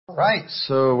Right,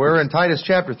 so we're in Titus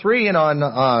chapter 3, and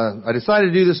I decided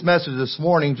to do this message this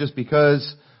morning just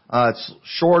because it's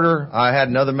shorter. I had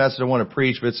another message I want to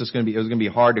preach, but it was going to be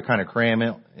hard to kind of cram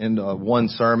it into one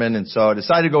sermon, and so I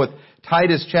decided to go with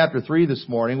Titus chapter 3 this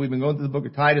morning. We've been going through the book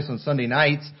of Titus on Sunday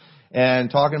nights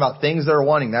and talking about things that are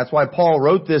wanting. That's why Paul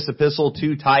wrote this epistle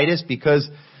to Titus, because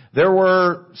there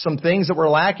were some things that were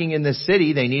lacking in this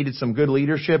city. They needed some good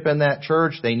leadership in that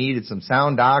church. They needed some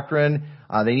sound doctrine.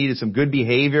 They needed some good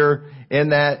behavior in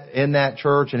that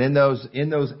church and in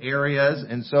those areas.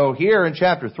 And so here in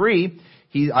chapter 3,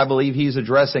 I believe he's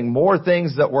addressing more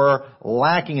things that were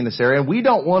lacking in this area. And we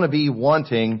don't want to be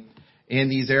wanting in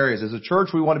these areas. As a church,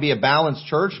 we want to be a balanced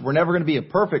church. We're never going to be a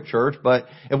perfect church, but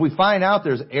if we find out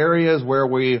there's areas where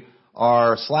we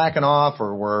are slacking off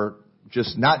or we're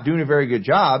just not doing a very good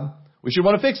job, we should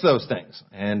want to fix those things.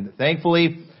 And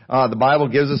thankfully, the Bible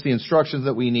gives us the instructions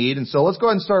that we need. And so let's go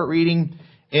ahead and start reading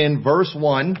in verse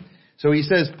 1. So he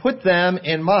says, "Put them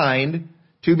in mind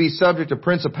to be subject to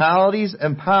principalities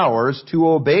and powers, to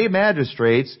obey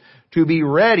magistrates, to be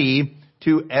ready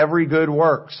to every good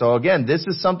work." So again, this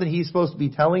is something he's supposed to be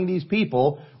telling these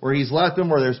people, where he's left them,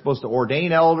 where they're supposed to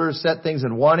ordain elders, set things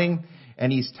in wanting.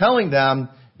 And he's telling them,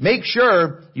 make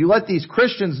sure you let these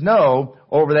Christians know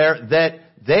over there that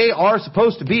they are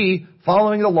supposed to be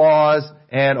following the laws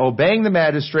and obeying the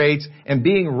magistrates and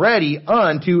being ready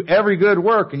unto every good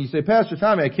work. And you say, "Pastor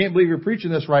Tommy, I can't believe you're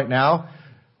preaching this right now.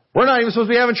 We're not even supposed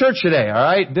to be having church today, all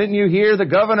right? Didn't you hear the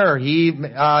governor? He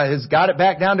has got it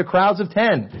back down to crowds of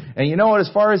 10. And you know what? As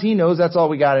far as he knows, that's all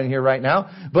we got in here right now.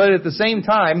 But at the same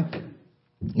time,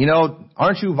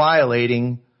 aren't you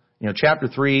violating, chapter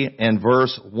 3 and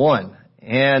verse 1?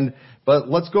 But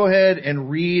let's go ahead and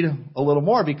read a little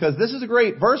more, because this is a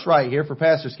great verse right here for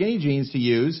Pastor Skinny Jeans to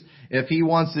use if he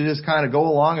wants to just kind of go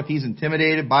along, if he's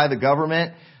intimidated by the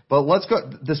government. But let's go.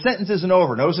 The sentence isn't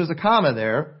over. Notice there's a comma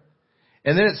there.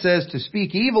 And then it says, "To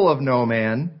speak evil of no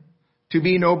man, to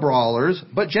be no brawlers,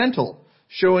 but gentle,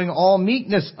 showing all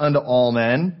meekness unto all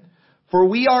men. For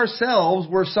we ourselves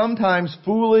were sometimes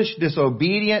foolish,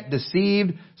 disobedient,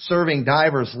 deceived, serving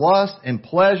divers lusts and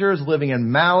pleasures, living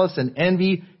in malice and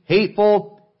envy,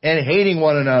 hateful, and hating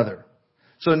one another."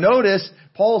 So notice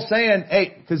Paul's saying,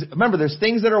 hey, because remember, there's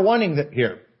things that are wanting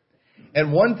here.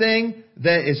 And one thing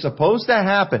that is supposed to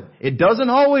happen, it doesn't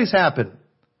always happen,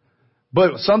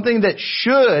 but something that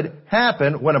should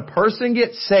happen when a person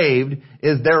gets saved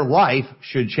is their life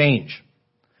should change.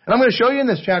 And I'm going to show you in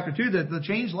this chapter too that the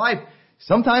changed life,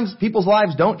 sometimes people's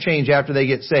lives don't change after they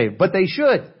get saved, but they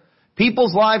should.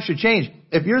 People's lives should change.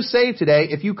 If you're saved today,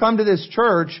 if you come to this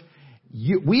church,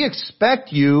 we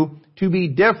expect you to be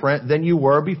different than you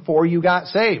were before you got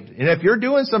saved. And if you're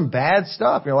doing some bad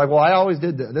stuff, you're like, well, I always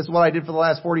did this. This is what I did for the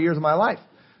last 40 years of my life.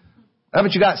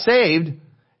 But you got saved,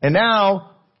 and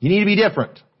now you need to be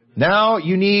different. Now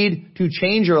you need to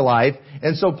change your life.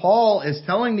 And so Paul is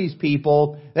telling these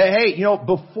people that, hey,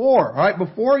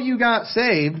 before you got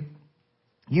saved,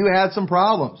 you had some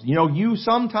problems. You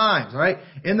sometimes,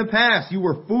 in the past, you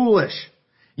were foolish,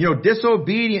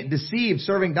 disobedient, deceived,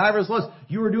 serving divers lusts.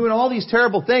 You were doing all these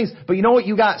terrible things, but you know what?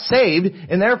 You got saved,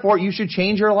 and therefore you should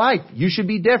change your life. You should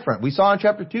be different. We saw in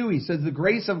chapter 2, he says, "The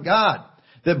grace of God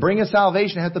that bringeth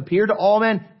salvation hath appeared to all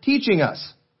men, teaching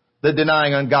us that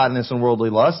denying ungodliness and worldly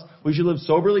lust, we should live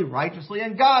soberly, righteously,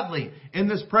 and godly in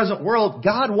this present world."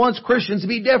 God wants Christians to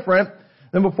be different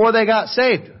than before they got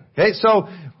saved. Okay, so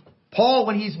Paul,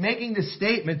 when he's making this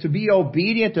statement to be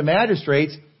obedient to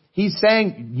magistrates, he's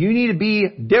saying you need to be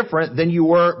different than you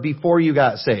were before you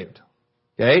got saved.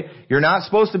 Okay? You're not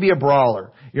supposed to be a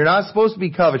brawler. You're not supposed to be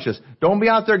covetous. Don't be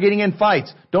out there getting in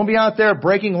fights. Don't be out there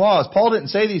breaking laws. Paul didn't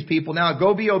say to these people, now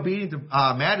go be obedient to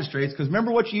magistrates, because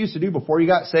remember what you used to do before you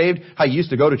got saved? How you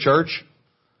used to go to church?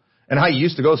 And how you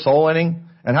used to go soul winning?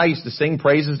 And how you used to sing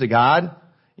praises to God?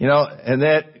 And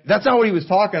that's not what he was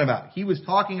talking about. He was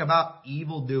talking about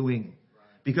evil doing.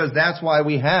 Because that's why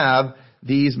we have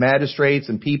these magistrates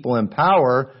and people in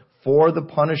power, for the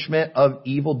punishment of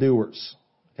evildoers.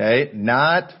 Okay?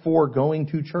 Not for going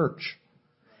to church.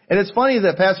 And it's funny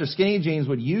that Pastor Skinny Jeans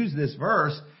would use this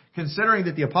verse, considering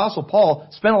that the Apostle Paul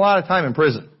spent a lot of time in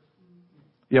prison.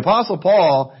 The Apostle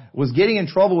Paul was getting in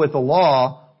trouble with the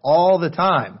law all the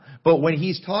time. But when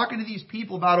he's talking to these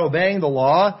people about obeying the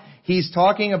law, he's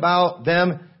talking about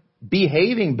them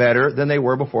behaving better than they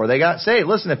were before they got saved.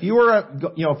 Listen, if you were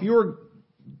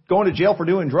going to jail for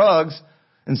doing drugs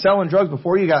and selling drugs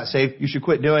before you got saved, you should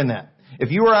quit doing that. If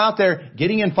you were out there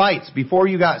getting in fights before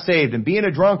you got saved and being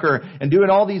a drunkard and doing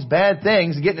all these bad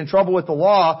things and getting in trouble with the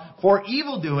law for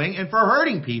evil doing and for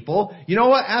hurting people, you know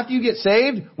what? After you get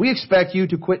saved, we expect you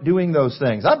to quit doing those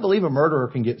things. I believe a murderer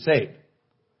can get saved.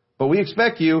 But we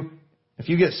expect you, if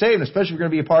you get saved, especially if you're going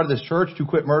to be a part of this church, to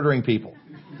quit murdering people.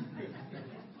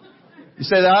 You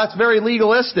say, that's very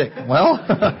legalistic. Well,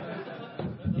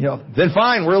 then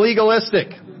fine, we're legalistic.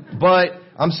 But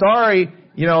I'm sorry,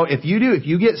 if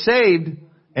you get saved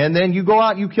and then you go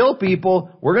out and you kill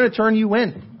people, we're going to turn you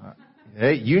in.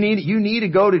 Okay? You need to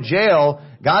go to jail.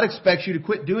 God expects you to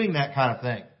quit doing that kind of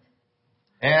thing.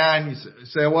 And you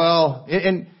say, well,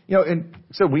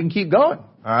 so we can keep going. All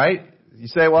right. You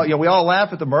say, well, we all laugh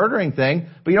at the murdering thing,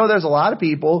 but there's a lot of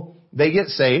people, they get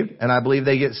saved, and I believe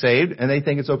they get saved, and they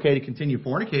think it's okay to continue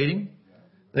fornicating.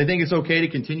 They think it's okay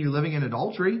to continue living in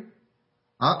adultery.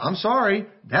 I'm sorry,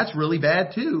 that's really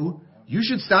bad too. You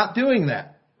should stop doing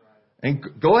that. And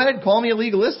go ahead and call me a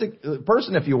legalistic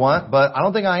person if you want, but I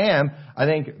don't think I am. I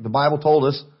think the Bible told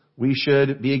us we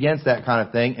should be against that kind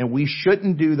of thing, and we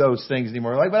shouldn't do those things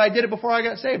anymore. But I did it before I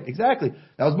got saved. Exactly.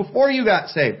 That was before you got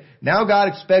saved. Now God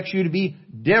expects you to be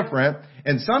different,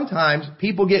 and sometimes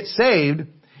people get saved,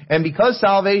 and because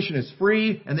salvation is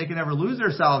free and they can never lose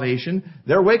their salvation,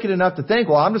 they're wicked enough to think,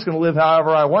 well, I'm just going to live however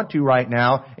I want to right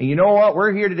now. And you know what?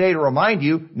 We're here today to remind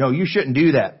you, no, you shouldn't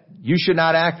do that. You should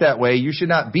not act that way. You should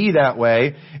not be that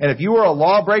way. And if you were a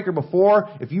lawbreaker before,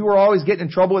 if you were always getting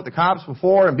in trouble with the cops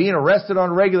before and being arrested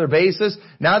on a regular basis,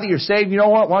 now that you're saved, you know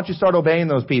what? Why don't you start obeying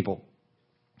those people?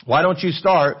 Why don't you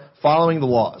start following the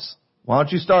laws? Why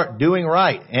don't you start doing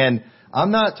right? And I'm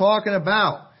not talking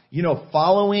about,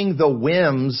 following the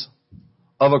whims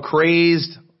of a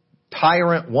crazed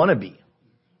tyrant wannabe.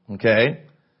 Okay?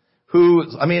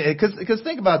 Because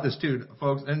think about this too,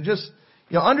 folks, and just,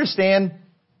 understand,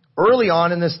 early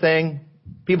on in this thing,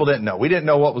 people didn't know. We didn't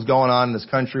know what was going on in this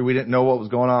country. We didn't know what was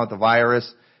going on with the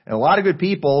virus. And a lot of good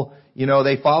people,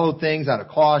 they followed things out of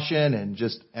caution and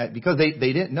just because they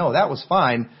didn't know. That was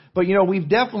fine. But, we've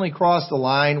definitely crossed the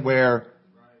line where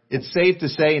it's safe to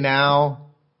say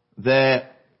now that,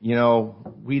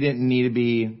 we didn't need to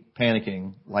be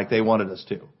panicking like they wanted us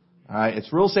to. All right.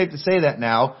 It's real safe to say that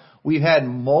now. We've had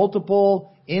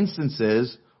multiple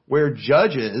instances where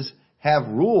judges have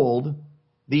ruled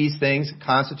these things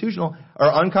constitutional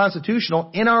or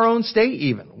unconstitutional in our own state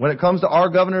even. When it comes to our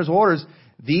governor's orders,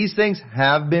 these things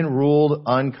have been ruled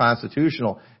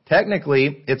unconstitutional.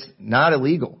 Technically, it's not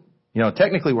illegal.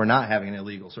 Technically we're not having an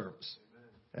illegal service.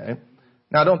 Okay?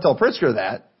 Now don't tell Pritzker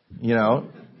that.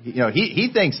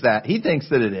 He thinks that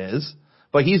it is,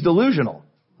 but he's delusional.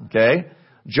 Okay?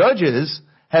 Judges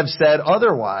have said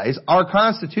otherwise. Our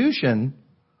Constitution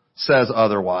says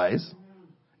otherwise.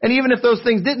 And even if those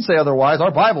things didn't say otherwise,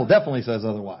 our Bible definitely says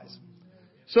otherwise.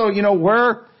 So,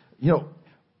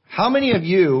 how many of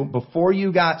you, before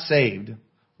you got saved,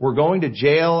 were going to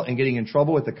jail and getting in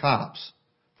trouble with the cops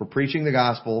for preaching the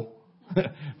gospel,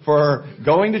 for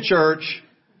going to church?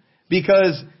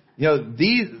 Because,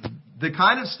 the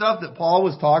kind of stuff that Paul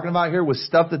was talking about here was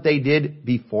stuff that they did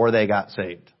before they got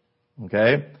saved.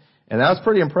 Okay? And that was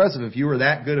pretty impressive if you were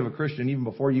that good of a Christian even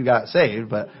before you got saved.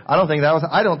 But I don't think that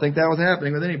was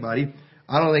happening with anybody.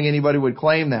 I don't think anybody would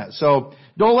claim that. So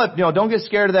don't get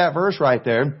scared of that verse right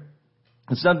there.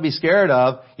 It's nothing to be scared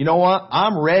of. You know what?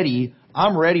 I'm ready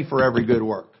for every good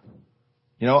work.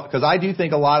 Because I do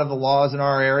think a lot of the laws in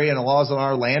our area and the laws in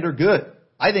our land are good.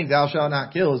 I think thou shalt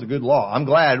not kill is a good law. I'm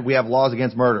glad we have laws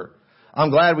against murder. I'm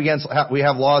glad we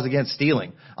have laws against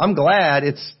stealing. I'm glad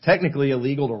it's technically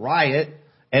illegal to riot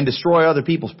and destroy other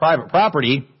people's private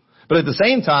property, but at the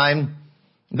same time,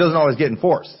 it doesn't always get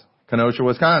enforced. Kenosha,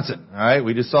 Wisconsin. All right,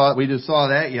 we just saw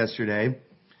that yesterday.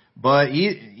 But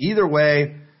either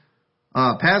way,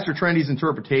 Pastor Trendy's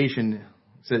interpretation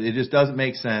said it just doesn't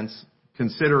make sense,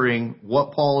 considering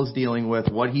what Paul is dealing with,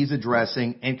 what he's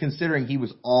addressing, and considering he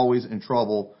was always in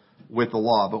trouble with the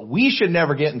law. But we should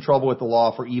never get in trouble with the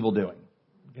law for evil doing.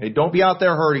 Okay, don't be out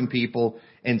there hurting people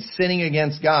and sinning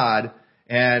against God.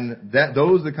 And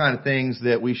those are the kind of things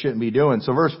that we shouldn't be doing.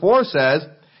 So verse 4 says,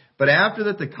 but after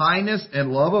that the kindness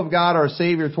and love of God our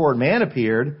Savior toward man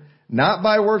appeared, not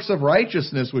by works of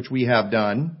righteousness which we have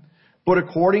done, but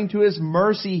according to His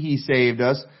mercy He saved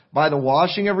us by the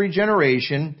washing of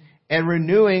regeneration and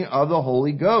renewing of the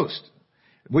Holy Ghost,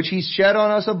 which He shed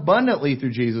on us abundantly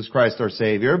through Jesus Christ our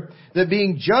Savior, that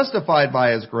being justified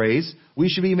by His grace, we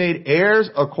should be made heirs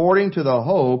according to the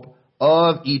hope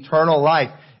of eternal life.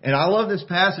 And I love this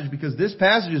passage because this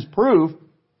passage is proof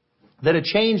that a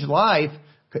changed life,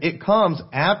 it comes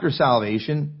after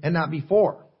salvation and not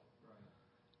before.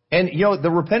 And, the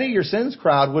repent of your sins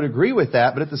crowd would agree with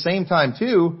that, but at the same time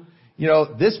too,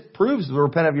 this proves the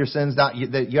repent of your sins, that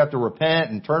you have to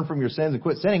repent and turn from your sins and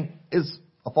quit sinning is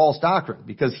a false doctrine,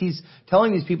 because he's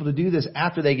telling these people to do this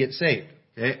after they get saved.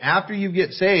 Okay? After you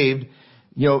get saved,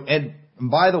 and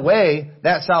And by the way,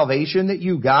 that salvation that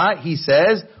you got, he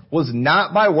says, was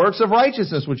not by works of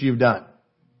righteousness which you've done.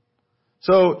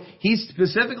 So he's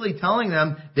specifically telling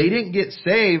them they didn't get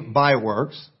saved by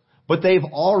works, but they've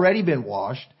already been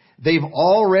washed. They've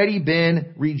already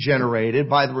been regenerated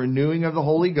by the renewing of the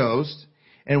Holy Ghost,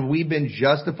 and we've been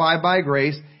justified by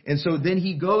grace. And so then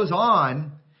he goes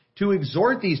on to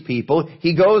exhort these people.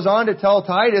 He goes on to tell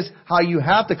Titus how you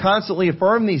have to constantly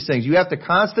affirm these things. You have to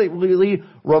constantly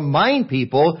remind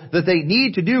people that they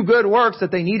need to do good works,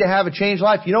 that they need to have a changed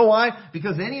life. You know why?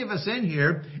 Because any of us in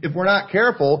here, if we're not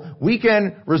careful, we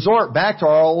can resort back to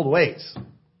our old ways.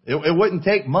 It wouldn't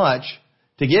take much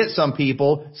to get some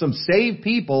people, some saved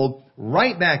people,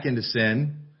 right back into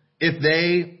sin if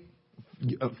they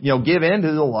give in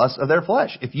to the lust of their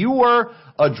flesh. If you were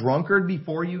a drunkard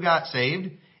before you got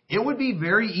saved, it would be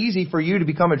very easy for you to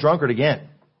become a drunkard again.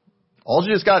 All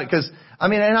you just got it, because,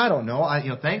 and I don't know,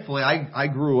 thankfully I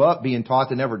grew up being taught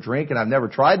to never drink, and I've never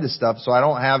tried this stuff, so I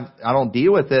don't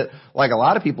deal with it like a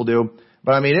lot of people do.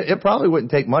 But it probably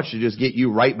wouldn't take much to just get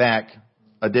you right back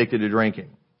addicted to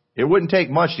drinking. It wouldn't take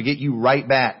much to get you right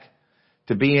back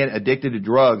to being addicted to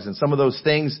drugs and some of those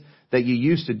things that you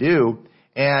used to do.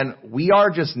 And we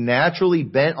are just naturally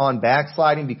bent on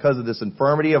backsliding because of this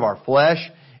infirmity of our flesh.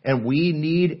 And we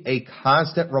need a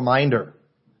constant reminder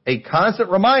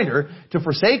to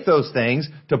forsake those things,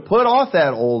 to put off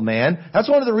that old man. That's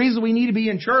one of the reasons we need to be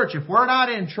in church. If we're not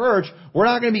in church, we're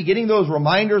not going to be getting those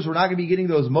reminders. We're not going to be getting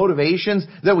those motivations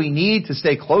that we need to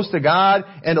stay close to God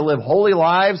and to live holy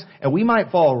lives. And we might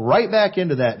fall right back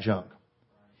into that junk.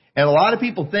 And a lot of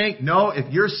people think, no,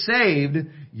 if you're saved,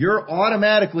 you're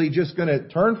automatically just going to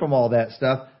turn from all that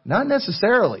stuff. Not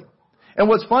necessarily. And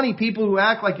what's funny, people who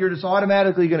act like you're just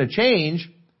automatically going to change,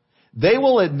 they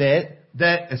will admit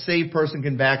that a saved person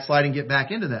can backslide and get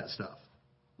back into that stuff.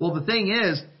 Well, the thing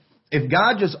is, if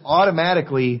God just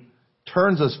automatically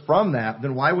turns us from that,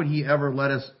 then why would He ever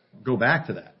let us go back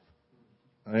to that?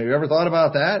 Have you ever thought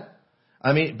about that?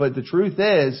 But the truth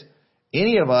is,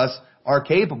 any of us are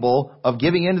capable of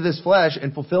giving into this flesh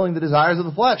and fulfilling the desires of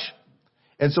the flesh.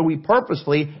 And so we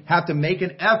purposefully have to make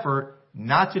an effort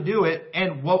not to do it.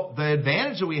 And what the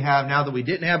advantage that we have now that we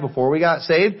didn't have before we got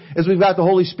saved is we've got the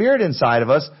Holy Spirit inside of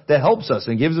us that helps us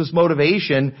and gives us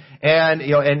motivation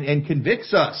and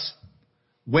convicts us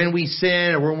when we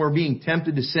sin or when we're being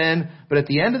tempted to sin. But at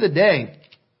the end of the day,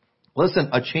 listen,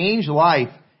 a changed life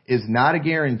is not a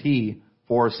guarantee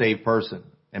for a saved person.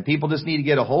 And people just need to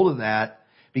get a hold of that,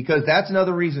 because that's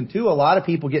another reason too. A lot of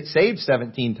people get saved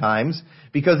 17 times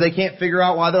because they can't figure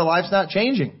out why their life's not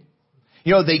changing.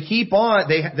 They keep on,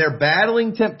 they're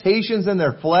battling temptations in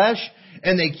their flesh,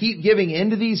 and they keep giving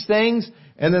into these things,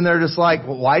 and then they're just like,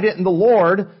 well, why didn't the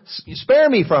Lord spare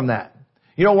me from that?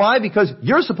 You know why? Because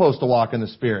you're supposed to walk in the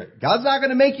Spirit. God's not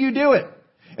going to make you do it.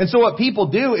 And so what people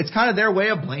do, it's kind of their way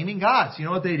of blaming God. So you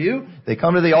know what they do? They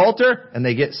come to the altar and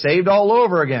they get saved all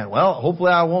over again. Well,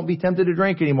 hopefully I won't be tempted to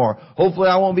drink anymore. Hopefully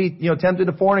I won't be, tempted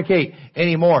to fornicate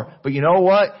anymore. But you know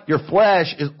what? Your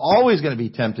flesh is always going to be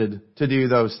tempted to do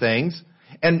those things.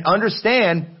 And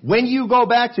understand, when you go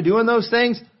back to doing those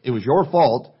things, it was your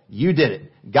fault. You did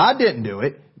it. God didn't do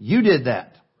it. You did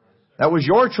that. That was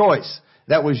your choice.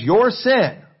 That was your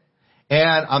sin.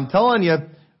 And I'm telling you,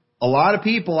 a lot of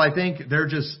people, I think, they're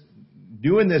just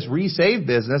doing this resave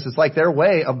business. It's like their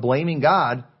way of blaming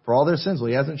God for all their sins. Well,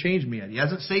 He hasn't changed me yet. He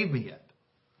hasn't saved me yet.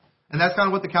 And that's kind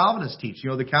of what the Calvinists teach.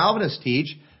 The Calvinists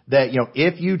teach that,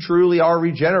 if you truly are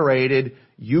regenerated,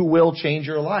 you will change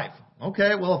your life.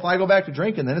 Okay, well, if I go back to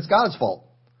drinking, then it's God's fault.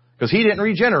 Because He didn't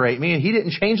regenerate me and He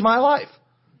didn't change my life.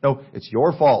 No, it's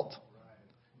your fault.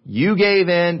 You gave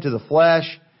in to the flesh.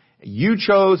 You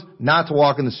chose not to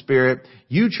walk in the Spirit.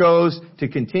 You chose to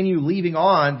continue leaving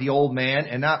on the old man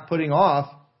and not putting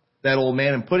off that old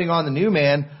man and putting on the new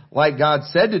man like God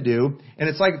said to do. And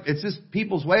it's just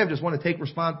people's way of just want to take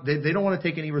they don't want to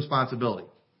take any responsibility.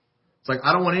 It's like,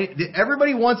 I don't want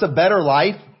everybody wants a better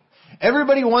life.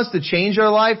 Everybody wants to change their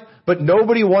life, but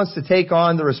nobody wants to take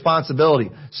on the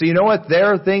responsibility. So you know what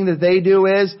their thing that they do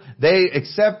is? They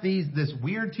accept this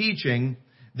weird teaching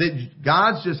that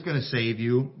God's just going to save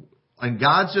you and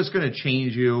God's just going to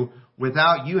change you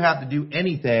without you have to do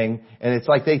anything. And it's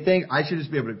like they think I should just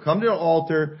be able to come to an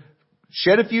altar,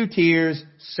 shed a few tears,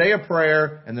 say a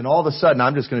prayer, and then all of a sudden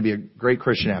I'm just going to be a great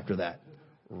Christian after that.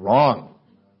 Wrong.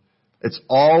 It's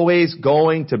always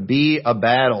going to be a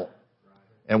battle.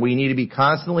 And we need to be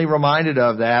constantly reminded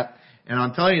of that. And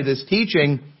I'm telling you, this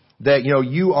teaching that,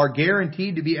 you are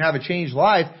guaranteed to have a changed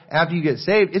life after you get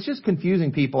saved, it's just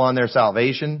confusing people on their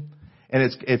salvation. And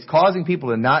it's causing people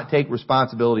to not take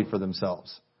responsibility for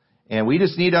themselves. And we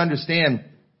just need to understand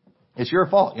It's your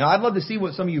fault. You know, I'd love to see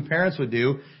what some of you parents would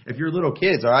do if your little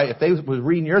kids, all right, if they was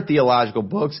reading your theological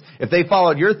books, if they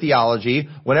followed your theology,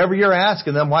 whenever you're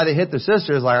asking them why they hit their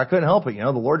sister, it's like, I couldn't help it. You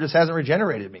know, the Lord just hasn't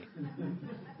regenerated me.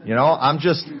 You know, I'm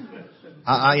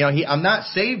not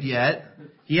saved yet.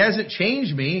 He hasn't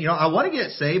changed me. You know, I want to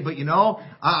get saved, but you know,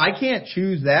 I can't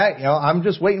choose that. You know, I'm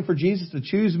just waiting for Jesus to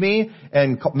choose me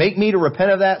and make me to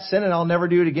repent of that sin, and I'll never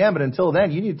do it again. But until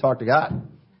then, you need to talk to God.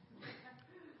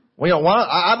 Well, you know,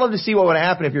 I'd love to see what would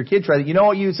happen if your kid tried it. You know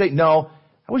what you would say? No,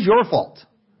 that was your fault.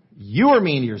 You were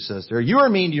mean to your sister. You were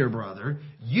mean to your brother.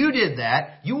 You did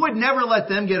that. You would never let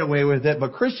them get away with it.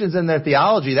 But Christians in their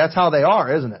theology, that's how they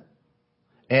are, isn't it?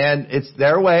 And it's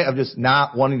their way of just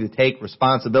not wanting to take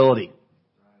responsibility.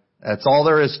 That's all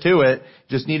there is to it.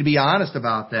 Just need to be honest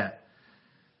about that.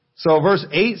 So verse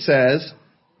 8 says,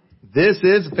 this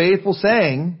is a faithful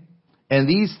saying, and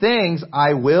these things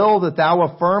I will that thou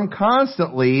affirm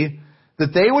constantly,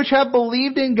 that they which have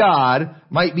believed in God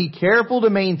might be careful to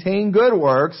maintain good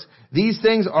works. These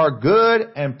things are good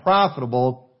and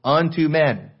profitable unto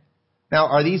men. Now,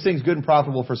 are these things good and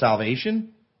profitable for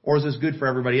salvation, or is this good for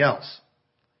everybody else?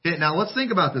 Okay, now let's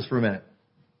think about this for a minute.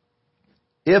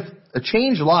 If a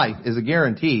changed life is a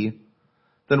guarantee,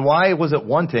 then why was it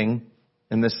wanting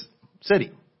in this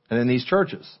city and in these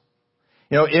churches?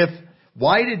 You know,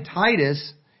 why did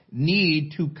Titus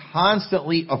need to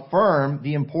constantly affirm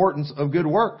the importance of good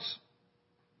works?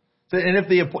 And if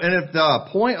the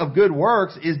point of good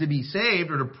works is to be saved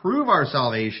or to prove our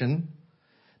salvation,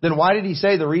 then why did he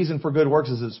say the reason for good works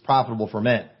is it's profitable for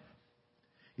men?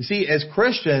 You see, as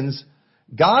Christians,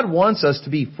 God wants us to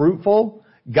be fruitful.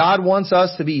 God wants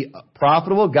us to be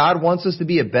profitable. God wants us to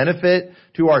be a benefit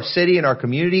to our city and our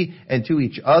community and to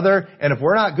each other. And if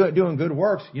we're not doing good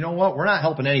works, you know what? We're not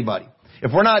helping anybody.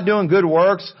 If we're not doing good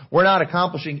works, we're not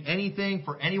accomplishing anything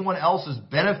for anyone else's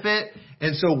benefit.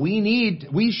 And so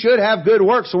we should have good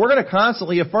works. So we're going to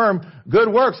constantly affirm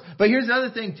good works. But here's the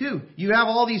other thing too. You have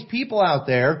all these people out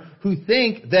there who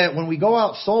think that when we go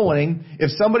out soul winning,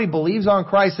 if somebody believes on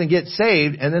Christ and gets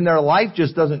saved and then their life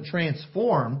just doesn't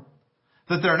transform,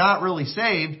 that they're not really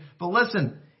saved. But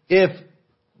listen, if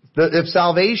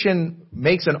salvation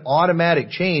makes an automatic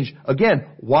change, again,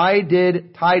 why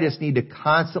did Titus need to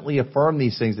constantly affirm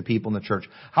these things to people in the church?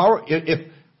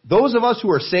 If those of us who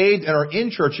are saved and are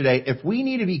in church today, if we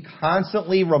need to be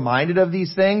constantly reminded of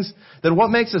these things, then what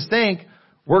makes us think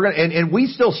we're going to, and we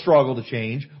still struggle to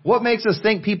change, what makes us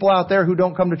think people out there who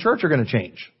don't come to church are going to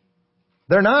change?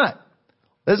 They're not.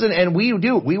 Listen, and we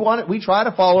do. We try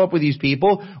to follow up with these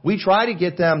people. We try to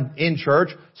get them in church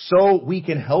so we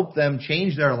can help them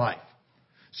change their life.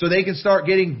 So they can start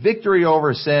getting victory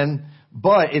over sin.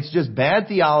 But it's just bad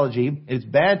theology. It's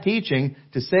bad teaching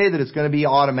to say that it's going to be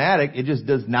automatic. It just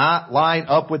does not line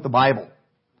up with the Bible.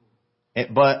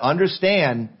 But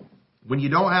understand, when you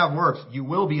don't have works, you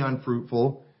will be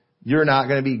unfruitful. You're not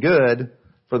going to be good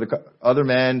for the other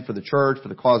men, for the church, for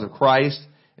the cause of Christ.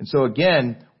 And so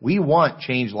again, we want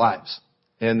changed lives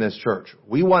in this church.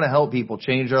 We want to help people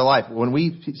change their life. When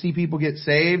we see people get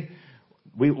saved,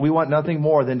 we want nothing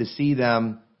more than to see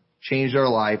them change their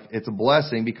life. It's a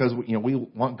blessing because we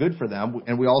want good for them,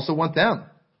 and we also want them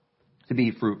to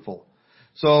be fruitful.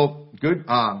 So good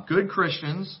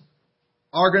Christians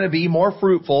are going to be more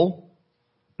fruitful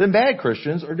than bad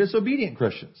Christians or disobedient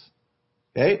Christians.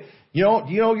 Okay? Do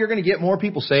you know you're going to get more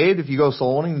people saved if you go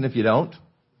soul winning than if you don't?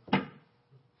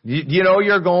 Do you know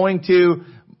you're going to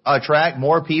attract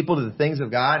more people to the things of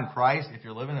God and Christ if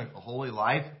you're living a holy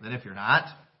life than if you're not?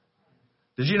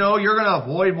 Did you know you're going to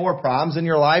avoid more problems in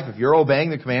your life if you're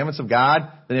obeying the commandments of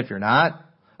God than if you're not?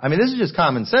 I mean, this is just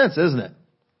common sense, isn't it?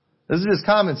 This is just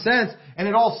common sense, and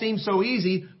it all seems so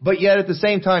easy, but yet at the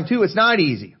same time, too, it's not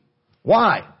easy.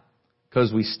 Why?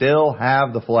 Because we still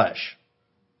have the flesh.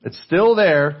 It's still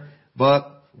there,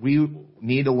 but we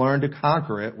need to learn to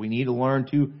conquer it. We need to learn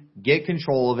to get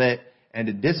control of it and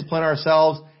to discipline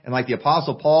ourselves, and like the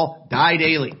Apostle Paul, die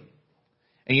daily.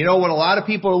 And you know what a lot of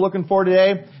people are looking for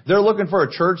today? They're looking for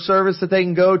a church service that they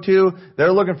can go to.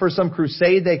 They're looking for some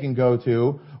crusade they can go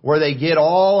to where they get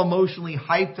all emotionally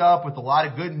hyped up with a lot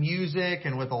of good music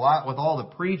and with all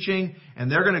the preaching.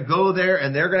 And they're going to go there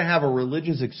and they're going to have a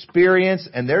religious experience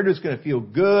and they're just going to feel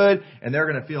good and they're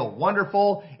going to feel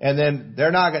wonderful. And then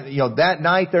they're not going to, that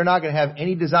night they're not going to have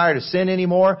any desire to sin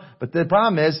anymore. But the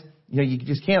problem is, you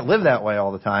just can't live that way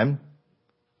all the time.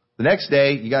 The next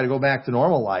day, you got to go back to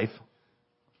normal life.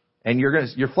 And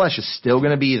your flesh is still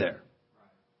going to be there.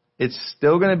 It's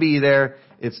still going to be there.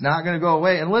 It's not going to go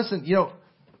away. And listen,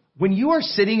 when you are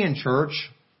sitting in church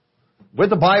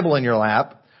with the Bible in your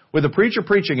lap, with a preacher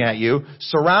preaching at you,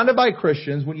 surrounded by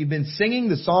Christians, when you've been singing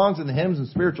the songs and the hymns and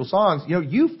spiritual songs,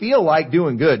 you feel like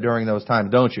doing good during those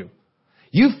times, don't you?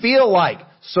 You feel like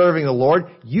serving the Lord.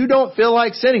 You don't feel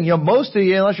like sinning. Most of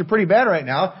you, unless you're pretty bad right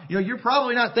now, you're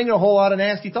probably not thinking a whole lot of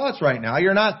nasty thoughts right now.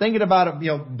 You're not thinking about,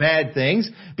 bad things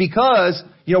because,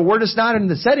 we're just not in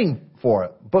the setting for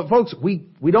it. But folks, we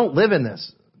don't live in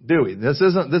this, do we? This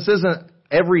isn't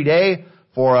every day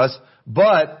for us,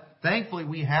 but thankfully,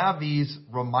 we have these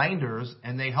reminders,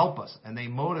 and they help us, and they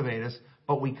motivate us,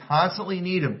 but we constantly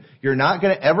need them. You're not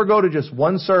going to ever go to just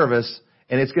one service,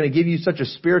 and it's going to give you such a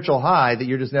spiritual high that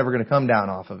you're just never going to come down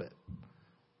off of it.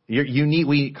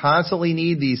 We constantly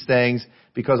need these things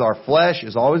because our flesh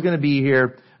is always going to be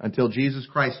here until Jesus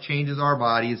Christ changes our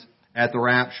bodies at the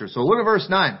rapture. So look at verse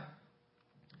 9. It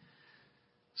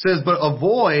says, but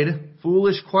avoid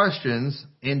foolish questions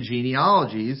and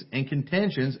genealogies and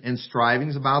contentions and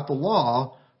strivings about the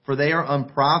law, for they are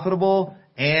unprofitable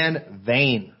and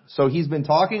vain. So he's been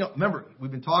talking, remember, we've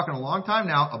been talking a long time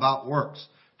now about works,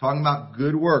 talking about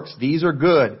good works. These are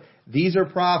good. These are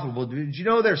profitable. Did you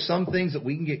know there's some things that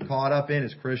we can get caught up in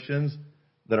as Christians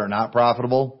that are not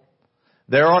profitable?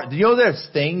 Do you know there's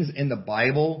things in the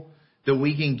Bible that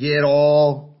we can get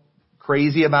all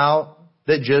crazy about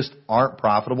that just aren't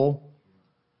profitable?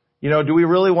 Do we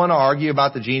really want to argue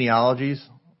about the genealogies?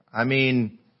 I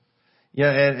mean,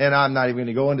 and I'm not even going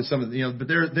to go into some of the, but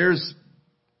there's,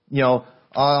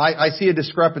 I see a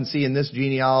discrepancy in this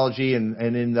genealogy and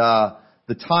in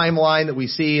the timeline that we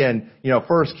see in,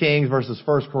 1 Kings versus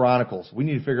 1 Chronicles. We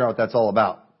need to figure out what that's all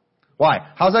about. Why?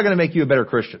 How's that going to make you a better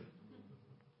Christian?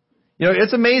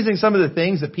 It's amazing some of the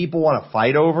things that people want to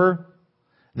fight over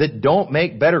that don't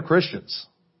make better Christians.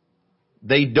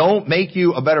 They don't make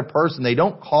you a better person. They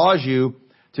don't cause you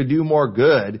to do more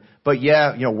good. But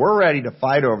we're ready to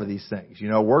fight over these things.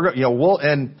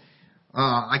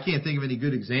 I can't think of any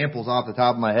good examples off the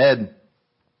top of my head,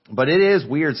 but it is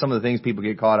weird some of the things people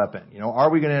get caught up in.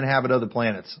 Are we going to inhabit other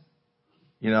planets?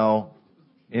 In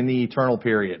the eternal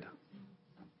period?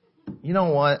 You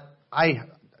know what? I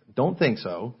don't think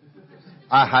so.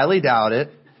 I highly doubt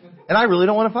it, and I really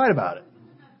don't want to fight about it.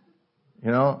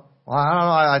 Well, I don't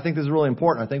know. I think this is really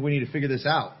important. I think we need to figure this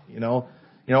out.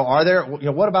 Are there,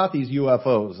 what about these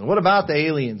UFOs? And what about the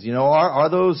aliens? Are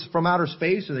those from outer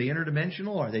space? Are they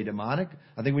interdimensional? Are they demonic?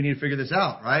 I think we need to figure this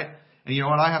out, right? And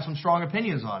I have some strong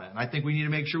opinions on it. And I think we need to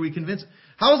make sure we convince.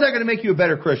 How is that going to make you a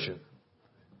better Christian?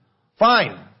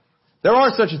 Fine. There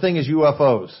are such a thing as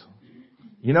UFOs.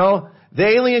 The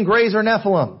alien grays are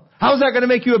Nephilim. How is that going to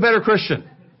make you a better Christian?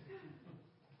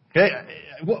 Okay.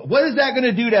 What is that going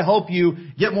to do to help you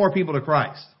get more people to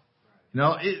Christ?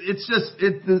 It's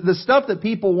the stuff that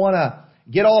people want to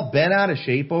get all bent out of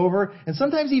shape over and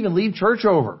sometimes even leave church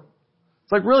over.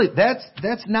 It's like, really,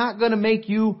 that's not going to make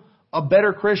you a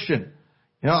better Christian.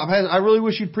 I really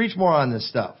wish you'd preach more on this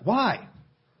stuff. Why?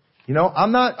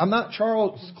 I'm not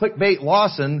Charles Clickbait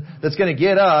Lawson that's going to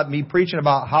get up and be preaching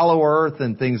about hollow earth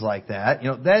and things like that.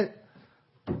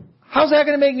 How's that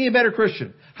going to make me a better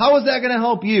Christian? How is that going to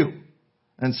help you?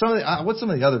 And what's some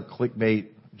of the other clickbait,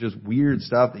 just weird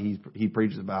stuff that he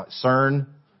preaches about? CERN.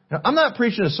 I'm not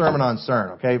preaching a sermon on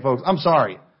CERN, okay, folks? I'm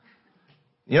sorry.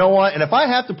 You know what? And if I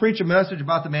have to preach a message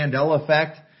about the Mandela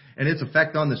effect and its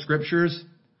effect on the scriptures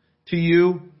to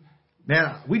you,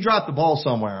 man, we dropped the ball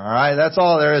somewhere, all right? That's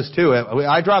all there is to it.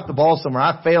 I dropped the ball somewhere.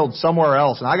 I failed somewhere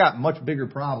else, and I got much bigger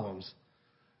problems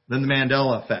than the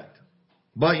Mandela effect.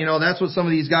 But, that's what some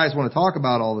of these guys want to talk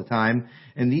about all the time.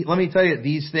 And let me tell you,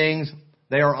 these things,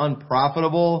 they are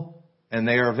unprofitable and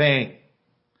they are vain.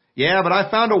 Yeah, but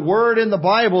I found a word in the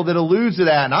Bible that alludes to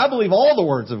that, and I believe all the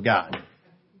words of God.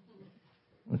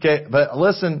 Okay, but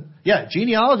listen,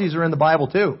 genealogies are in the Bible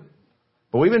too.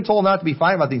 But we've been told not to be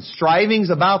fighting about these strivings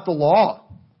about the law.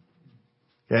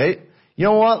 Okay? You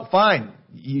know what? Fine.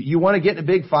 You want to get in a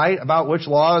big fight about which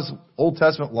laws, Old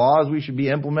Testament laws we should be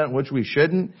implementing, which we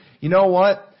shouldn't. You know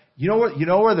what? You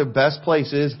know where the best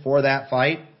place is for that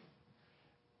fight?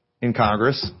 In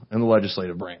Congress and the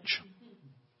legislative branch.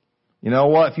 You know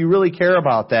what? If you really care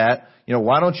about that,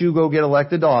 why don't you go get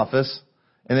elected to office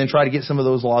and then try to get some of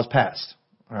those laws passed?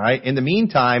 All right. In the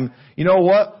meantime, you know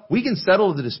what? We can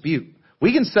settle the dispute.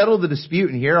 We can settle the dispute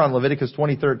in here on Leviticus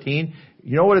 20:13.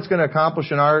 You know what it's going to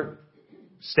accomplish in our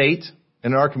state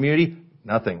and in our community?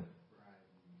 Nothing.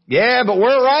 Yeah, but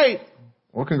we're right.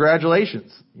 Well,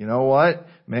 congratulations. You know what?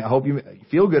 I hope you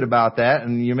feel good about that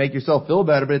and you make yourself feel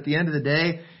better. But at the end of the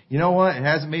day, you know what? It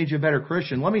hasn't made you a better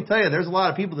Christian. Let me tell you, there's a lot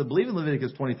of people that believe in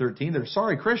Leviticus 20:13. They're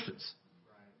sorry Christians.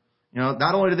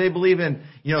 Not only do they believe in,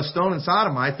 stoning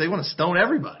sodomites, they want to stone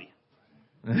everybody.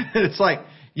 It's like,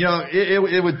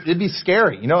 it'd be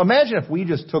scary. Imagine if we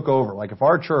just took over, like if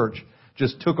our church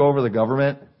just took over the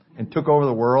government and took over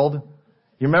the world.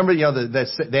 You remember,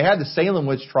 they had the Salem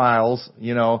witch trials,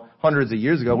 hundreds of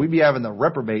years ago. We'd be having the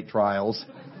reprobate trials,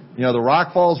 the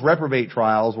Rock Falls reprobate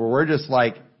trials, where we're just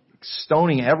like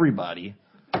stoning everybody.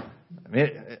 I mean,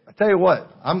 I tell you what,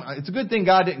 it's a good thing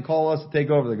God didn't call us to take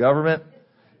over the government,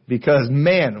 because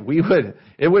man,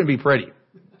 it wouldn't be pretty.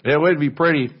 It wouldn't be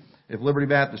pretty if Liberty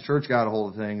Baptist Church got a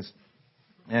hold of things,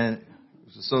 and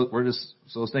so we're just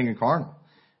so thinking carnal,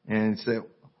 and say,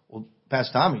 well,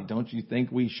 Pastor Tommy, don't you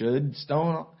think we should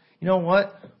stone? You know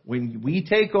what? When we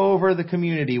take over the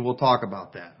community, we'll talk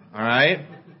about that. All right?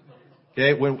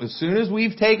 Okay. As soon as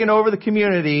we've taken over the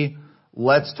community,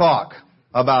 let's talk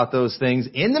about those things.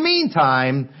 In the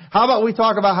meantime, how about we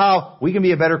talk about how we can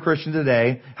be a better Christian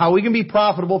today, how we can be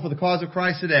profitable for the cause of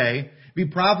Christ today, be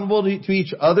profitable to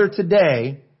each other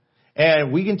today,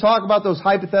 and we can talk about those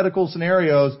hypothetical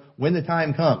scenarios when the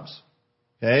time comes.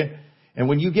 Okay? And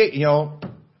when you get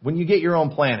your own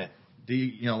planet, do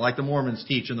you, like the Mormons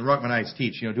teach and the Ruckmanites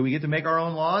teach, do we get to make our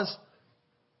own laws?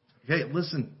 Okay,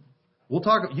 listen, we'll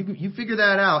talk, you figure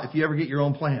that out if you ever get your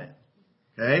own planet.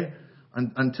 Okay?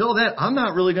 Until then, I'm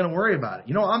not really going to worry about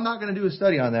it. I'm not going to do a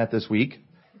study on that this week.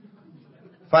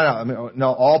 Find out,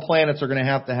 no, all planets are going to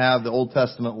have the Old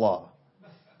Testament law.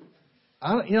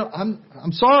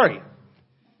 I'm sorry.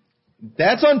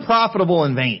 That's unprofitable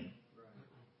and vain.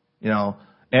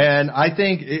 And I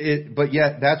think but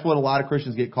yet that's what a lot of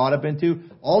Christians get caught up into.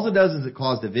 All it does is it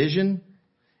causes division.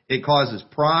 It causes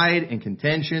pride and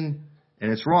contention,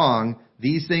 and it's wrong.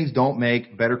 These things don't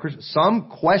make better Christians. Some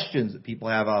questions that people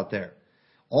have out there,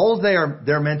 all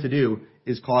they're meant to do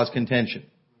is cause contention.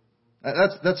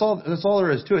 That's all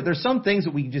there is to it. There's some things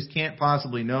that we just can't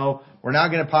possibly know. We're not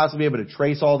going to possibly be able to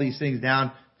trace all these things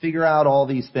down, figure out all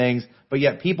these things, but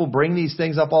yet people bring these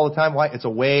things up all the time. Why? It's a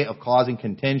way of causing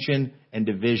contention and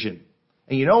division.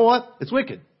 And you know what? It's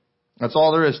wicked. That's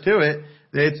all there is to it.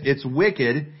 It's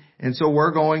wicked, and so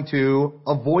we're going to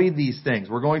avoid these things.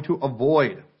 We're going to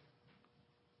avoid.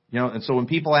 And so when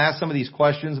people ask some of these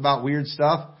questions about weird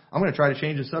stuff, I'm going to try to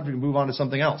change the subject and move on to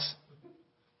something else.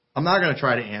 I'm not going to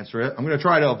try to answer it. I'm going to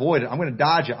try to avoid it. I'm going to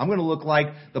dodge it. I'm going to look like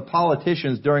the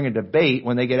politicians during a debate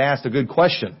when they get asked a good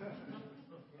question.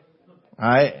 All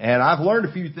right? And I've learned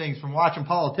a few things from watching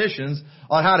politicians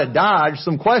on how to dodge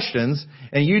some questions.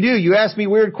 And you ask me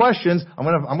weird questions, I'm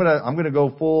going to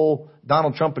go full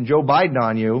Donald Trump and Joe Biden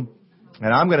on you,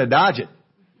 and I'm going to dodge it.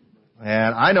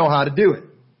 And I know how to do it.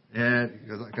 And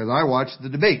because I watch the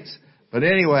debates. But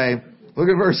anyway, look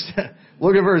at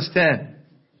verse 10.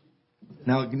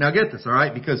 Now get this, all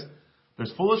right? Because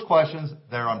there's foolish questions,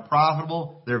 they're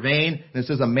unprofitable, they're vain. And it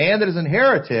says, a man that is an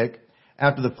heretic,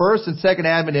 after the first and second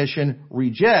admonition,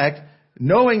 reject,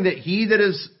 knowing that he that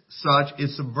is such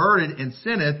is subverted and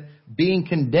sinneth, being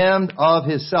condemned of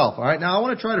himself. All right, now I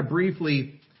want to try to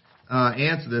briefly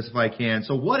answer this if I can.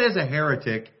 So what is a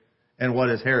heretic and what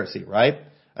is heresy, right?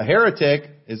 A heretic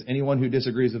is anyone who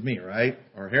disagrees with me, right?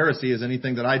 Or heresy is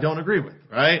anything that I don't agree with,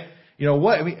 right? We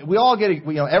all get,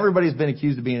 everybody's been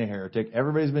accused of being a heretic.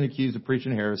 Everybody's been accused of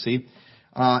preaching heresy.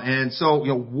 And so,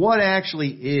 what actually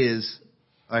is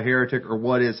a heretic or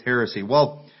what is heresy?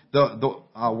 Well, the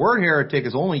word heretic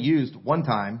is only used one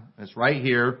time. It's right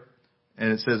here.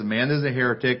 And it says, a man that is a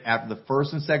heretic after the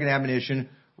first and second admonition,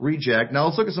 reject. Now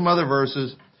let's look at some other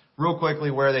verses real quickly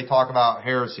where they talk about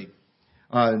heresy.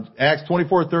 Acts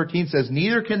 24:13 says,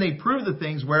 neither can they prove the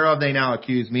things whereof they now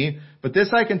accuse me, but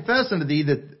this I confess unto thee,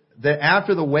 that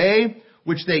after the way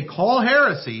which they call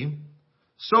heresy,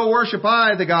 so worship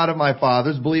I the God of my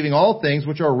fathers, believing all things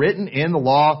which are written in the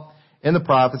law and the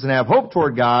prophets, and have hope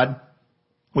toward God,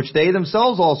 which they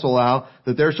themselves also allow,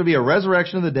 that there shall be a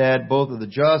resurrection of the dead, both of the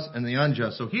just and the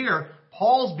unjust. So here,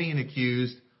 Paul's being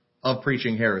accused of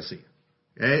preaching heresy.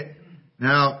 Okay?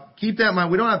 Now, keep that in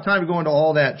mind. We don't have time to go into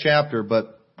all that chapter,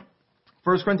 but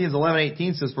 1 Corinthians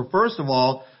 11:18 says, for first of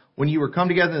all, when you were come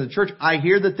together in the church, I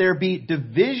hear that there be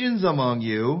divisions among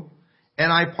you,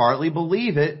 and I partly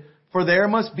believe it, for there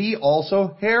must be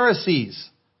also heresies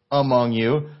among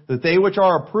you, that they which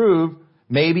are approved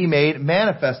may be made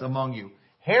manifest among you.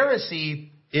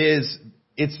 Heresy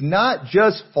it's not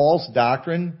just false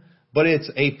doctrine, but it's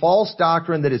a false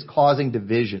doctrine that is causing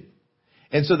division.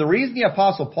 And so the reason the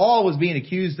Apostle Paul was being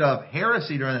accused of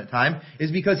heresy during that time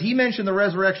is because he mentioned the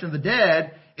resurrection of the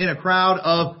dead in a crowd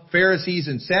of Pharisees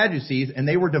and Sadducees, and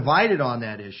they were divided on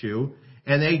that issue,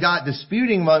 and they got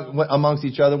disputing amongst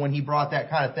each other when he brought that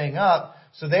kind of thing up.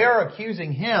 So they are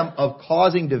accusing him of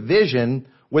causing division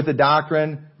with a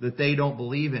doctrine that they don't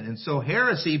believe in. And so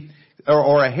heresy,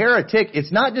 or a heretic,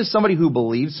 it's not just somebody who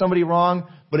believes somebody wrong,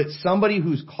 but it's somebody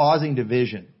who's causing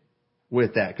division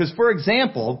with that. Because, for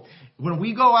example, when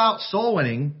we go out soul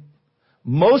winning,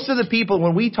 most of the people,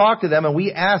 when we talk to them and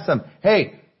we ask them,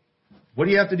 hey, what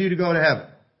do you have to do to go to heaven?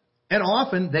 And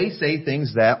often they say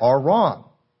things that are wrong.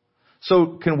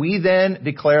 So can we then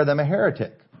declare them a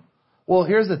heretic? Well,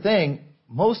 here's the thing.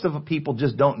 Most of the people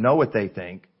just don't know what they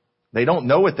think. They don't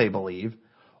know what they believe.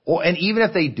 And even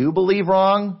if they do believe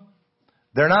wrong,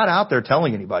 they're not out there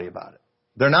telling anybody about it.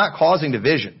 They're not causing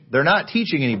division. They're not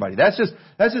teaching anybody. That's just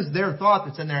their thought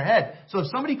that's in their head. So if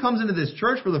somebody comes into this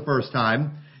church for the first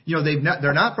time,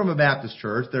 they're not from a Baptist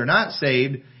church, they're not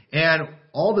saved, and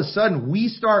all of a sudden we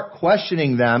start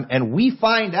questioning them and we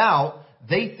find out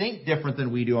they think different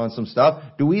than we do on some stuff.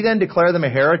 Do we then declare them a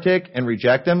heretic and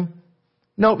reject them?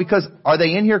 No, because are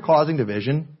they in here causing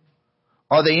division?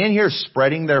 Are they in here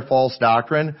spreading their false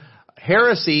doctrine?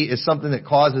 Heresy is something that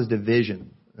causes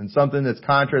division and something that's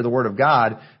contrary to the Word of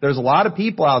God. There's a lot of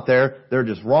people out there, they're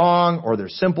just wrong or they're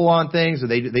simple on things or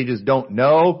they just don't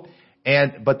know,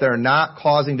 but they're not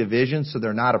causing division, so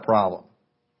they're not a problem.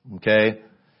 Okay?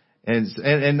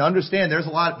 And understand there's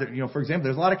a lot, for example,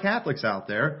 there's a lot of Catholics out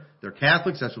there. They're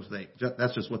Catholics,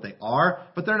 that's just what they are,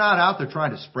 but they're not out there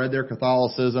trying to spread their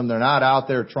Catholicism. They're not out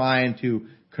there trying to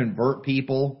convert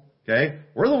people. Okay?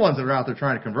 We're the ones that are out there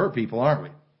trying to convert people, aren't we?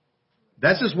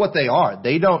 That's just what they are.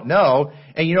 They don't know.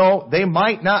 And they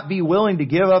might not be willing to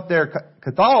give up their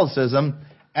Catholicism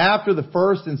after the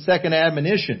first and second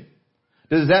admonition.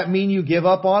 Does that mean you give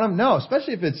up on them? No,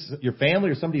 especially if it's your family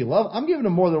or somebody you love. I'm giving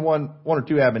them more than one or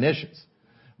two admonitions.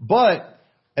 But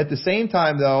at the same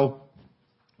time, though,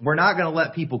 we're not going to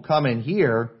let people come in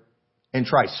here and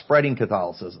try spreading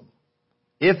Catholicism.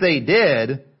 If they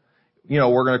did,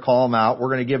 we're going to call them out. We're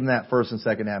going to give them that first and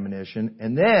second admonition.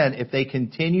 And then if they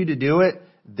continue to do it,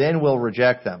 then we'll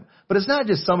reject them. But it's not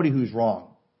just somebody who's wrong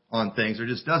on things or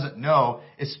just doesn't know,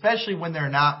 especially when they're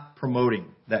not promoting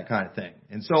that kind of thing.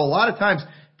 And so a lot of times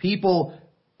people,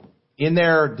 in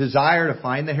their desire to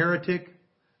find the heretic,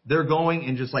 they're going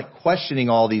and just questioning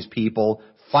all these people,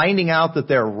 finding out that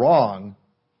they're wrong,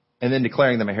 and then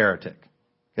declaring them a heretic.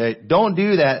 Okay? Don't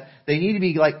do that. They need to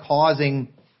be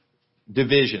causing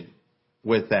division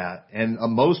with that. And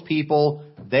most people,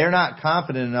 they're not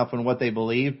confident enough in what they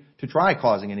believe to try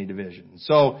causing any division.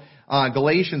 So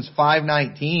Galatians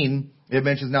 5:19, it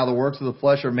mentions, now the works of the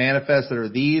flesh are manifest, that are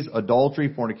these: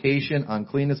 adultery, fornication,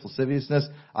 uncleanness, lasciviousness,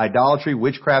 idolatry,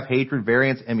 witchcraft, hatred,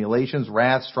 variance, emulations,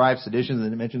 wrath, strife, seditions,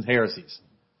 and it mentions heresies.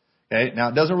 Okay? Now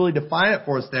it doesn't really define it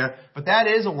for us there, but that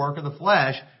is a work of the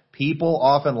flesh. People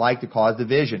often like to cause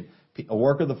division. A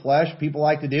work of the flesh people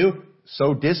like to do,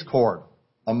 sow discord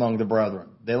among the brethren.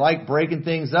 They like breaking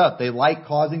things up. They like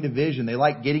causing division. They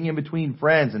like getting in between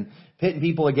friends and pitting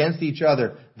people against each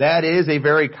other. That is a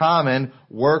very common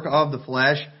work of the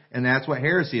flesh, and that's what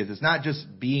heresy is. It's not just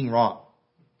being wrong,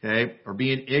 okay, or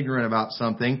being ignorant about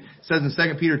something. It says in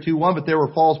 2 Peter 2:1, but there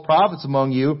were false prophets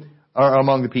among you, or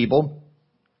among the people,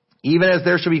 even as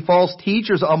there shall be false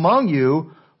teachers among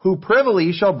you, who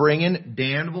privily shall bring in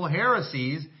damnable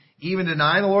heresies, even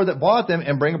denying the Lord that bought them,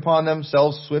 and bring upon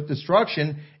themselves swift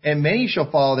destruction. And many shall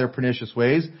follow their pernicious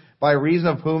ways, by reason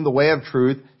of whom the way of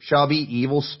truth shall be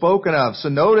evil spoken of. So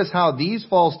notice how these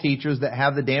false teachers that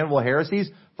have the damnable heresies,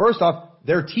 first off,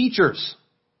 they're teachers.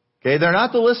 Okay, they're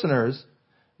not the listeners.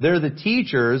 They're the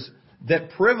teachers that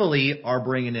privily are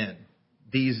bringing in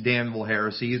these damnable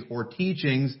heresies or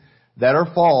teachings that are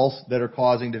false, that are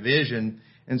causing division.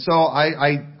 And so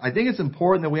I think it's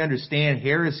important that we understand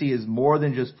heresy is more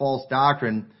than just false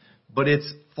doctrine, but it's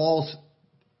false,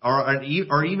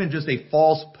 or even just a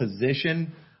false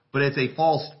position, but it's a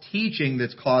false teaching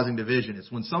that's causing division.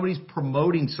 It's when somebody's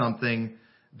promoting something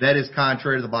that is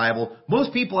contrary to the Bible.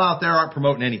 Most people out there aren't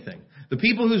promoting anything. The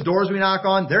people whose doors we knock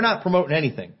on, they're not promoting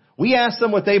anything. We asked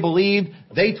them what they believed.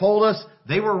 They told us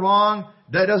they were wrong.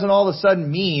 That doesn't all of a sudden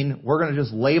mean we're going to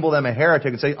just label them a heretic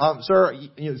and say, sir,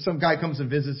 some guy comes and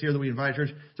visits here that we invite to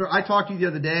church. Sir, I talked to you the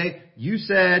other day. You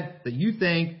said that you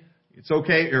think it's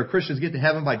okay, or Christians get to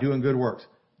heaven by doing good works.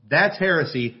 That's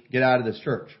heresy. Get out of this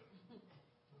church.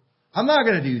 I'm not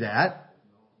going to do that.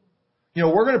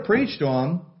 We're going to preach to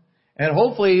him, and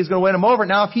hopefully he's going to win them over.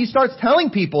 Now, if he starts telling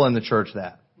people in the church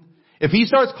that, if he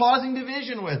starts causing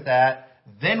division with that,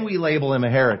 then we label him a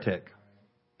heretic.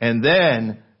 And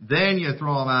then you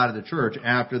throw him out of the church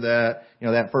after that,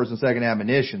 that first and second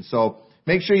admonition. So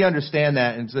make sure you understand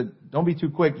that, and so don't be too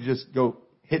quick to just go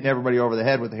hitting everybody over the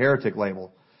head with the heretic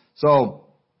label. So,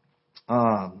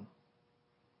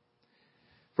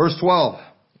 verse 12.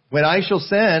 When I shall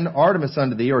send Artemis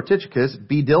unto thee, or Tychicus,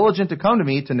 be diligent to come to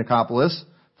me to Nicopolis,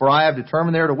 for I have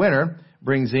determined there to winter.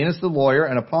 bring Zenas the lawyer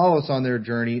and Apollos on their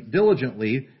journey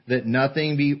diligently, that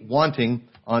nothing be wanting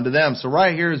unto them. So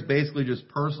right here is basically just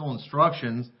personal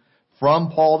instructions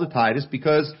from Paul to Titus,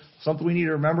 because something we need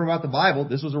to remember about the Bible,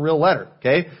 this was a real letter,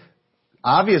 okay?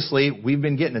 Obviously, we've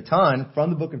been getting a ton from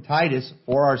the book of Titus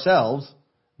for ourselves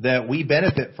that we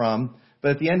benefit from,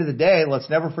 but at the end of the day,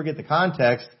 let's never forget the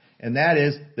context, and that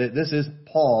is that this is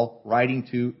Paul writing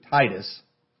to Titus,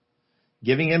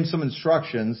 giving him some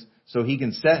instructions so he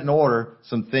can set in order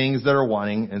some things that are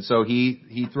wanting. And so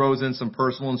he throws in some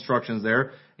personal instructions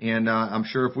there. And I'm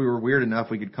sure if we were weird enough,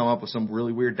 we could come up with some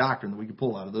really weird doctrine that we could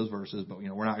pull out of those verses. But,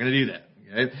 we're not going to do that.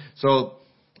 Okay? So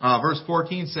verse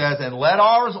 14 says, and let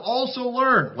ours also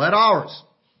learn. Let ours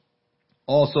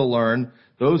also learn,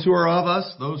 those who are of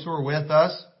us, those who are with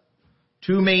us,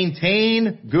 to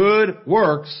maintain good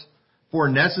works for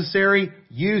necessary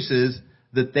uses,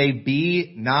 that they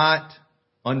be not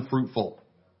unfruitful.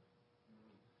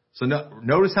 So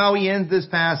notice how he ends this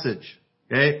passage,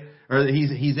 okay? Or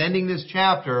he's ending this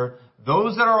chapter.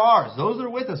 Those that are ours, those that are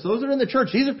with us, those that are in the church,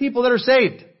 these are people that are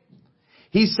saved.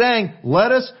 He's saying,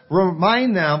 let us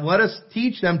remind them, let us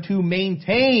teach them to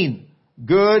maintain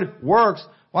good works.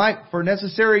 Why? For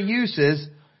necessary uses,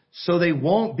 so they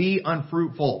won't be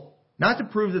unfruitful. Not to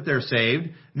prove that they're saved,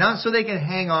 not so they can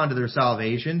hang on to their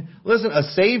salvation. Listen, a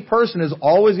saved person is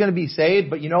always going to be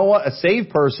saved, but you know what? A saved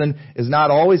person is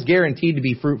not always guaranteed to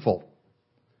be fruitful.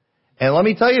 And let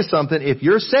me tell you something, if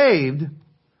you're saved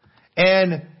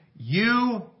and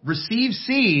you receive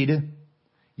seed,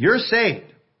 you're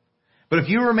saved. But if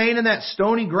you remain in that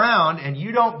stony ground and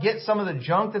you don't get some of the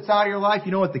junk that's out of your life,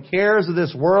 you know what? The cares of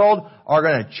this world are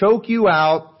going to choke you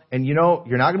out, and you're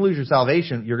not going to lose your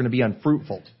salvation. You're going to be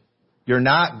unfruitful. You're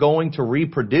not going to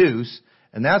reproduce,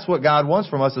 and that's what God wants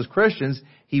from us as Christians.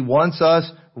 He wants us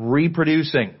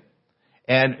reproducing.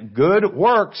 And good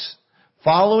works,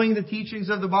 following the teachings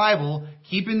of the Bible,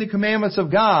 keeping the commandments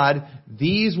of God,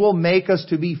 these will make us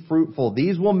to be fruitful.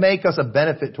 These will make us a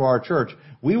benefit to our church.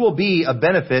 We will be a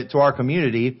benefit to our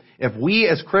community if we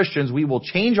as Christians, we will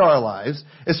change our lives,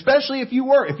 especially if you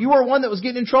were one that was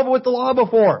getting in trouble with the law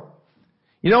before.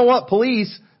 You know what?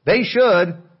 Police, they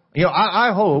should,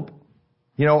 I hope,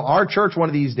 our church one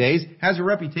of these days has a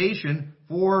reputation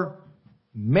for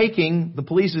making the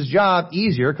police's job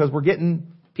easier, because we're getting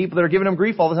people that are giving them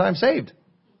grief all the time saved.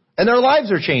 And their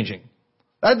lives are changing.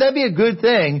 That'd be a good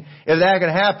thing if that could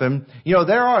happen.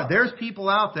 There's people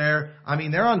out there,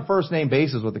 they're on first name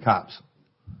basis with the cops,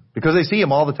 because they see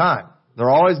them all the time. They're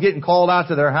always getting called out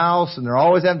to their house, and they're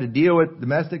always having to deal with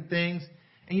domestic things.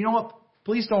 And you know what?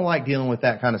 Police don't like dealing with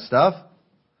that kind of stuff.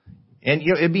 And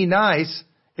it'd be nice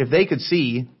if they could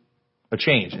see a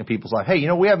change in people's life. Hey,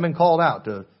 we haven't been called out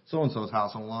to so-and-so's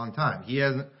house in a long time. He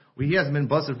hasn't been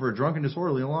busted for a drunken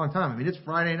disorderly in a long time. It's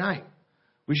Friday night.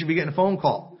 We should be getting a phone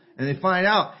call. And they find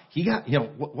out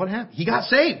what happened? He got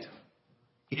saved.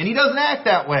 And he doesn't act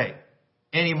that way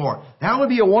anymore. That would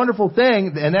be a wonderful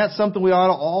thing, and that's something we ought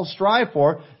to all strive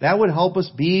for. That would help us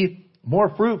be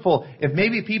more fruitful. If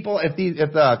maybe if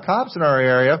the cops in our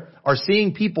area are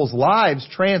seeing people's lives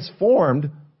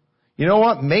transformed, you know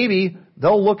what? Maybe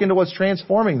they'll look into what's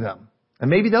transforming them, and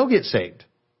maybe they'll get saved.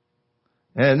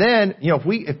 And then,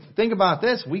 if think about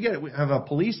this, we have a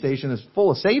police station that's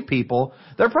full of saved people.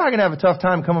 They're probably going to have a tough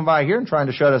time coming by here and trying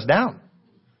to shut us down.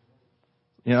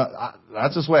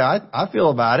 That's just the way I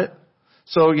feel about it.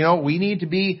 So, we need to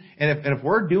be, and if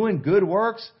we're doing good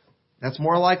works, that's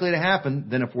more likely to happen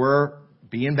than if we're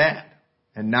being bad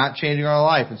and not changing our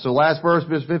life. And so last verse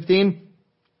 15,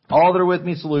 all that are with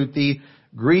me salute thee.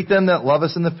 Greet them that love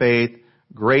us in the faith.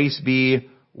 Grace be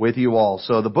with you all.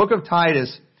 So the book of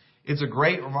Titus, it's a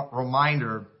great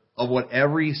reminder of what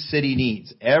every city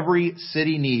needs. Every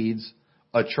city needs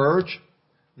a church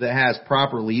that has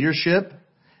proper leadership,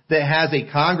 that has a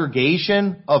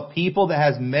congregation of people, that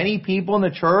has many people in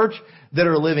the church that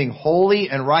are living holy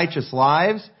and righteous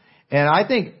lives. And I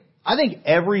think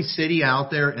every city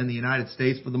out there in the United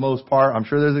States, for the most part, I'm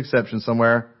sure there's exceptions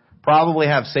somewhere, probably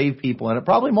have saved people in it,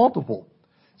 probably multiple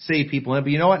saved people in it.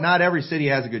 But you know what? Not every city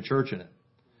has a good church in it.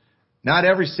 Not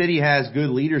every city has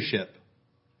good leadership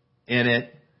in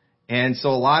it. And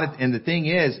so and the thing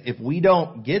is, if we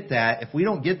don't get that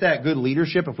good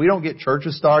leadership, if we don't get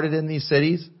churches started in these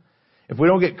cities, if we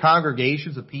don't get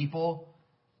congregations of people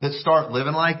that start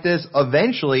living like this,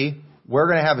 eventually we're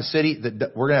going to have cities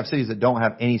that don't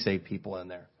have any saved people in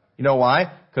there. You know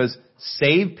why? Because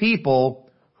saved people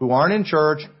who aren't in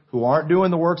church, who aren't doing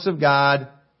the works of God,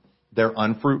 they're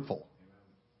unfruitful.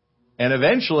 And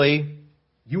eventually,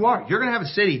 you're going to have a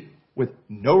city with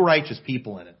no righteous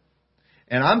people in it.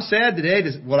 And I'm sad today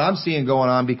to what I'm seeing going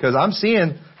on, because I'm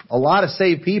seeing a lot of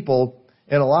saved people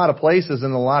in a lot of places,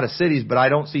 in a lot of cities, but I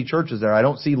don't see churches there. I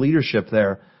don't see leadership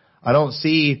there. I don't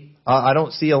see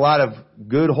a lot of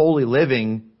good, holy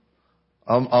living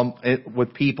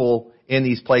with people in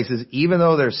these places, even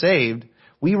though they're saved.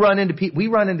 We run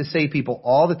into saved people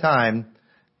all the time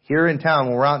here in town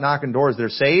when we're out knocking doors. They're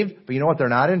saved, but you know what? They're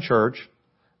not in church.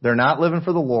 They're not living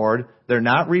for the Lord. They're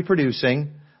not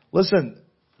reproducing. Listen,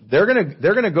 they're gonna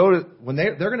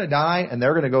die and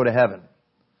they're gonna go to heaven.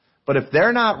 But if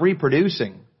they're not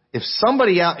reproducing, if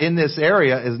somebody out in this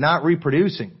area is not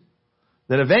reproducing,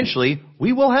 then eventually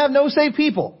we will have no saved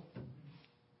people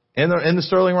in the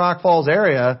Sterling Rock Falls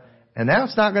area, and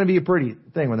that's not going to be a pretty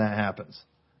thing when that happens.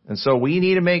 And so we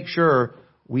need to make sure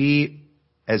we,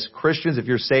 as Christians, if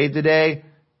you're saved today,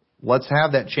 let's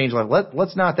have that change.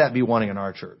 Let's not that be wanting in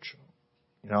our church.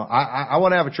 You know, I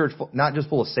want to have a church not just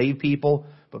full of saved people,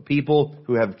 but people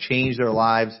who have changed their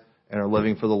lives and are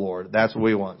living for the Lord. That's what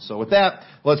we want. So with that,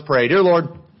 let's pray. Dear Lord,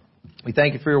 we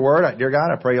thank you for your word. Dear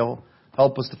God, I pray you'll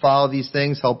help us to follow these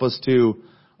things. Help us to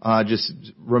just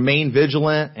remain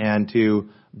vigilant and to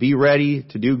be ready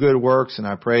to do good works. And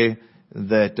I pray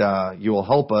that you will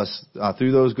help us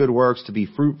through those good works to be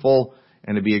fruitful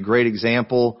and to be a great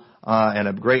example and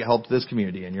a great help to this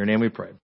community. In your name we pray.